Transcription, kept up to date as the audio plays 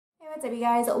What's up you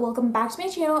guys? Welcome back to my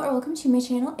channel, or welcome to my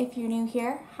channel if you're new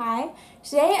here. Hi.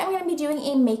 Today I'm going to be doing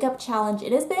a makeup challenge.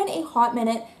 It has been a hot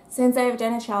minute since I've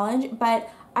done a challenge, but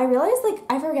I realized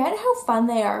I forget how fun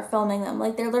they are filming them.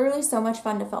 They're literally so much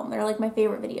fun to film. They're my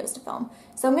favorite videos to film.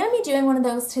 So I'm going to be doing one of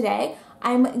those today.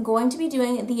 I'm going to be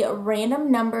doing the random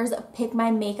numbers pick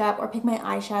my makeup or pick my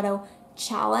eyeshadow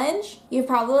challenge. You've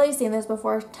probably seen this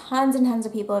before. Tons and tons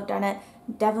of people have done it.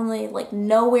 Definitely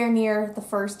nowhere near the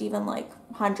first even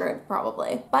 100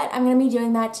 probably, but I'm gonna be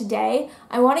doing that today.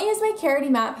 I want to use my Karity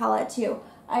matte palette too.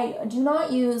 I do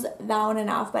not use that one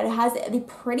enough, but it has the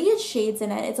prettiest shades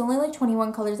in it. It's only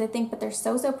 21 colors I think, but they're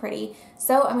so pretty.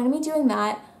 So I'm gonna be doing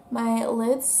that. My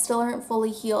lids still aren't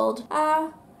fully healed,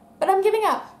 but I'm giving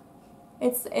up.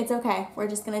 It's okay. We're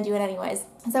just gonna do it anyways.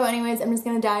 So anyways, I'm just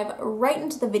gonna dive right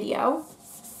into the video.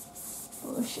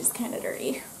 Oh, she's kind of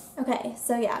dirty. Okay,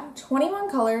 so yeah,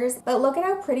 21 colors, but look at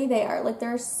how pretty they are.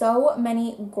 There are so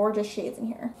many gorgeous shades in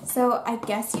here. So I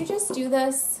guess you just do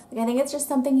this. I think it's just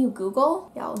something you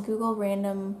Google. Yeah, I'll Google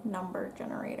random number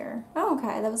generator. Oh,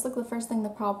 okay, that was the first thing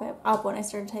that popped up when I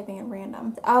started typing in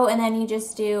random. Oh, and then you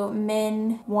just do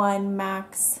min 1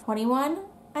 max 21,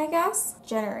 I guess.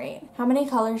 Generate. How many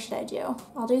colors should I do?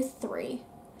 I'll do 3.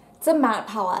 It's a matte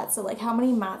palette, so how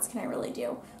many mattes can I really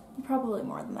do? Probably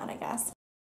more than that, I guess.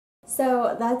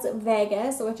 So that's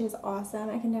Vegas, which is awesome.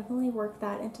 I can definitely work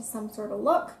that into some sort of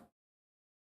look.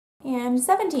 And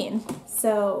 17.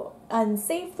 So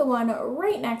unsafe, the one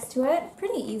right next to it.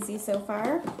 Pretty easy so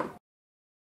far.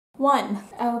 1.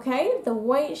 Okay, the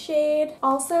white shade,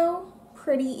 also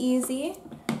pretty easy.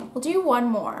 We'll do one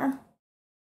more.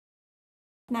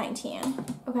 19.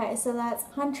 Okay, so that's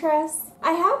Huntress.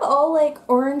 I have all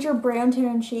orange or brown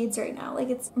tone shades right now.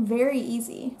 It's very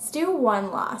easy. Let's do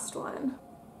one last one.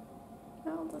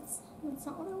 No, that's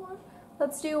not what I want.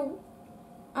 Let's do,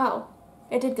 oh,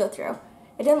 it did go through.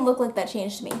 It didn't look like that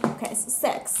changed to me. Okay, so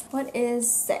 6. What is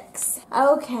 6?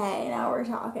 Okay, now we're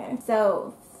talking.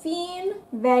 So Fiend,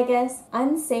 Vegas,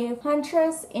 Unsafe,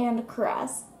 Huntress, and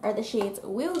Caress are the shades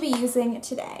we will be using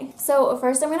today. So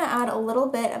first I'm going to add a little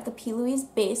bit of the Plouise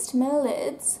base to my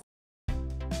lids.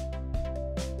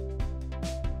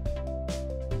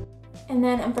 And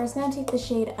then I'm first going to take the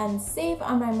shade Unsafe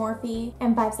on my Morphe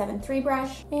M573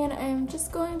 brush, and I'm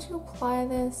just going to apply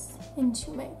this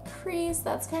into my crease.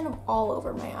 That's kind of all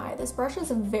over my eye. This brush is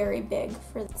very big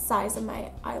for the size of my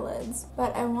eyelids,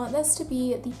 but I want this to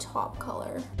be the top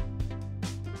color.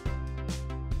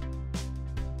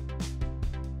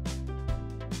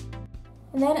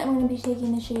 And then I'm going to be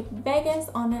taking the shade Vegas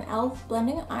on an e.l.f.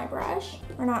 blending eye brush,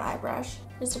 or not eye brush,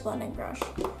 just a blending brush.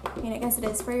 I mean, I guess it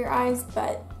is for your eyes,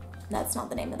 but that's not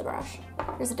the name of the brush.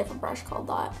 There's a different brush called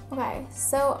that. Okay,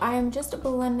 so I'm just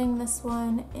blending this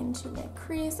one into my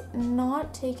crease,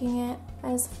 not taking it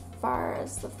as far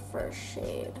as the first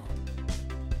shade.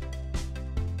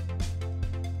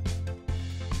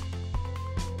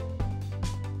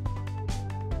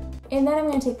 And then I'm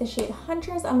going to take the shade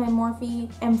Huntress on my Morphe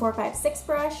M456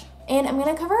 brush, and I'm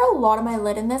going to cover a lot of my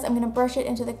lid in this. I'm going to brush it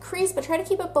into the crease, but try to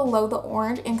keep it below the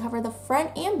orange and cover the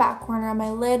front and back corner of my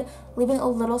lid, leaving a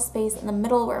little space in the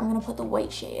middle where I'm going to put the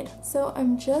white shade. So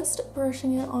I'm just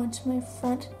brushing it onto my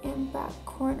front and back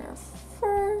corner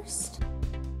first.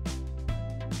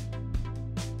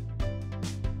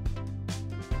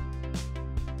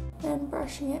 And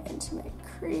brushing it into my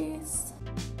crease.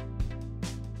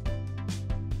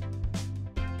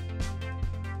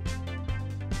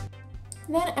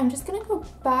 Then I'm just gonna go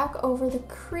back over the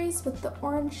crease with the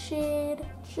orange shade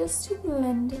just to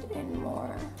blend it in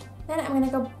more. Then I'm gonna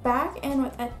go back in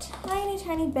with a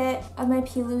tiny bit of my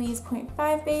Plouise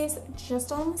 0.5 base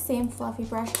just on the same fluffy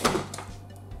brush.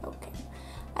 Okay,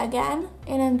 again,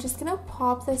 and I'm just gonna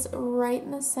pop this right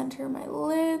in the center of my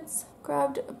lids.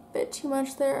 Grabbed a bit too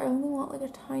much there. I only want a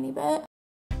tiny bit.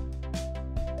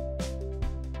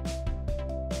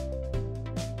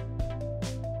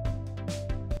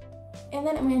 And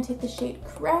then I'm going to take the shade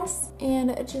Caress and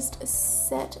just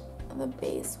set the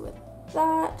base with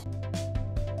that.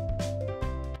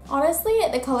 Honestly,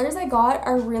 the colors I got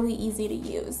are really easy to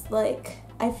use.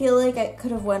 I feel like I could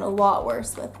have went a lot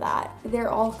worse with that. They're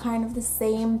all kind of the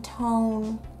same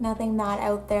tone, nothing that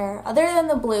out there, other than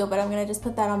the blue, but I'm gonna just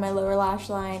put that on my lower lash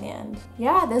line. And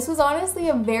yeah, this was honestly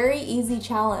a very easy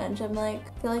challenge. I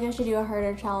feel like I should do a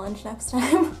harder challenge next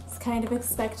time. I was kind of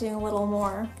expecting a little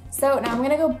more. So now I'm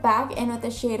gonna go back in with the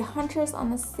shade Huntress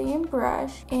on the same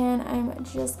brush, and I'm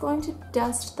just going to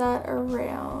dust that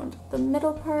around the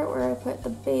middle part where I put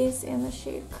the base and the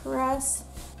shade Caress,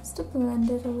 just to blend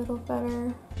it a little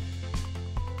better.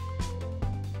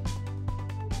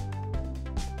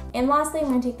 And lastly, I'm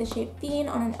going to take the shade Fiend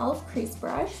on an e.l.f. crease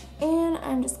brush, and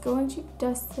I'm just going to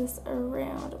dust this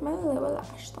around my lower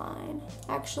lash line.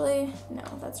 Actually, no,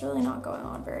 that's really not going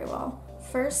on very well.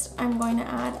 First, I'm going to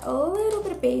add a little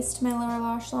bit of base to my lower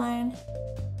lash line,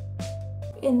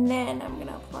 and then I'm going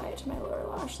to apply it to my lower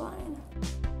lash line.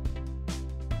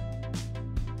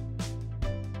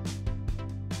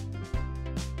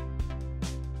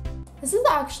 This is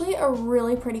actually a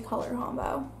really pretty color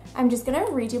combo. I'm just gonna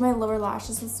redo my lower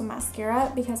lashes with some mascara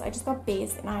because I just got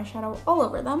base and eyeshadow all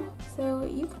over them, so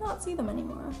you cannot see them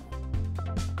anymore.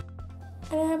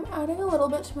 And I'm adding a little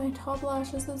bit to my top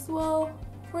lashes as well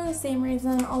for the same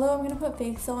reason, although I'm gonna put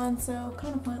face on, so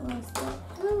kind of pointless, but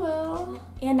oh well.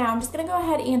 And now I'm just gonna go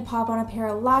ahead and pop on a pair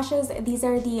of lashes. These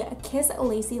are the Kiss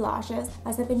Lacey lashes,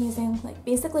 as I've been using like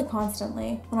basically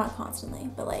constantly. Well, not constantly,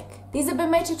 but like these have been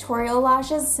my tutorial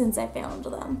lashes since I found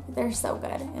them. They're so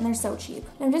good and they're so cheap.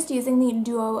 I'm just using the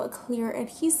Duo Clear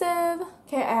Adhesive.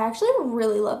 Okay, I actually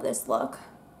really love this look.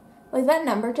 Like that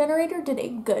number generator did a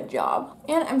good job.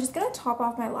 And I'm just gonna top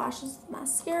off my lashes with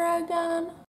mascara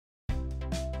again.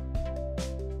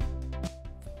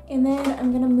 And then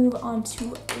I'm gonna move on to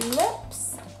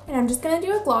lips. And I'm just gonna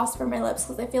do a gloss for my lips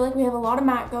because I feel like we have a lot of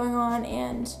matte going on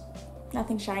and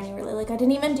nothing shiny really. Like I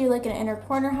didn't even do like an inner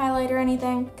corner highlight or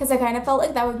anything because I kind of felt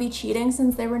like that would be cheating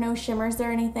since there were no shimmers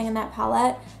or anything in that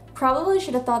palette. Probably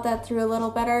should have thought that through a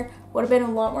little better. Would have been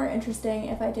a lot more interesting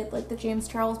if I did like the James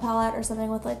Charles palette or something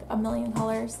with like a million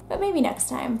colors. But maybe next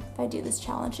time if I do this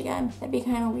challenge again. That'd be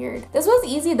kind of weird. This was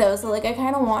easy though, so like I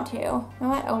kind of want to. You know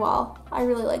what? Oh well. I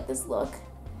really like this look.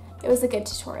 It was a good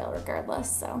tutorial regardless,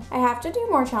 so. I have to do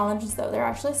more challenges though. They're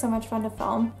actually so much fun to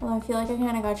film. Although I feel like I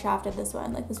kind of got shafted this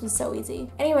one. Like this was so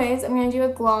easy. Anyways, I'm gonna do a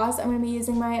gloss. I'm gonna be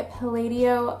using my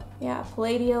Palladio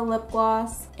lip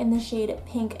gloss in the shade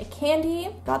Pink Candy.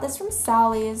 Got this from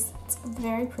Sally's. It's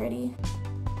very pretty.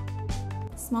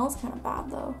 It smells kind of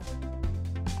bad though.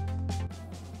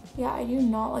 Yeah, I do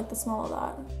not like the smell of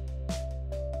that.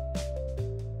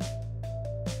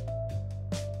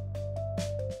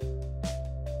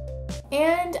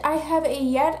 And I have a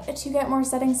yet to get more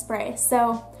setting spray,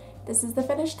 so this is the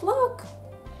finished look.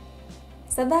 I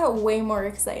said that way more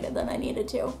excited than I needed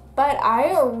to, but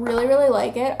I really, really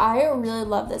like it. I really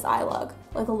love this eye look,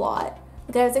 like a lot.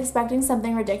 Like I was expecting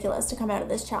something ridiculous to come out of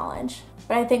this challenge,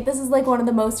 but I think this is like one of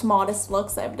the most modest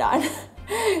looks I've done,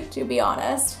 to be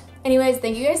honest. Anyways,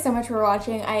 thank you guys so much for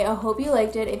watching. I hope you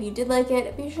liked it. If you did like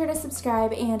it, be sure to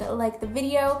subscribe and like the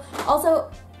video.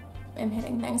 Also, I'm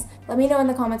hitting things. Let me know in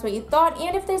the comments what you thought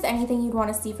and if there's anything you'd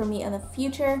want to see from me in the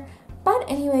future. But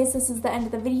anyways, this is the end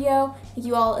of the video. Thank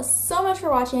you all so much for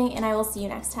watching and I will see you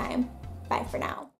next time. Bye for now.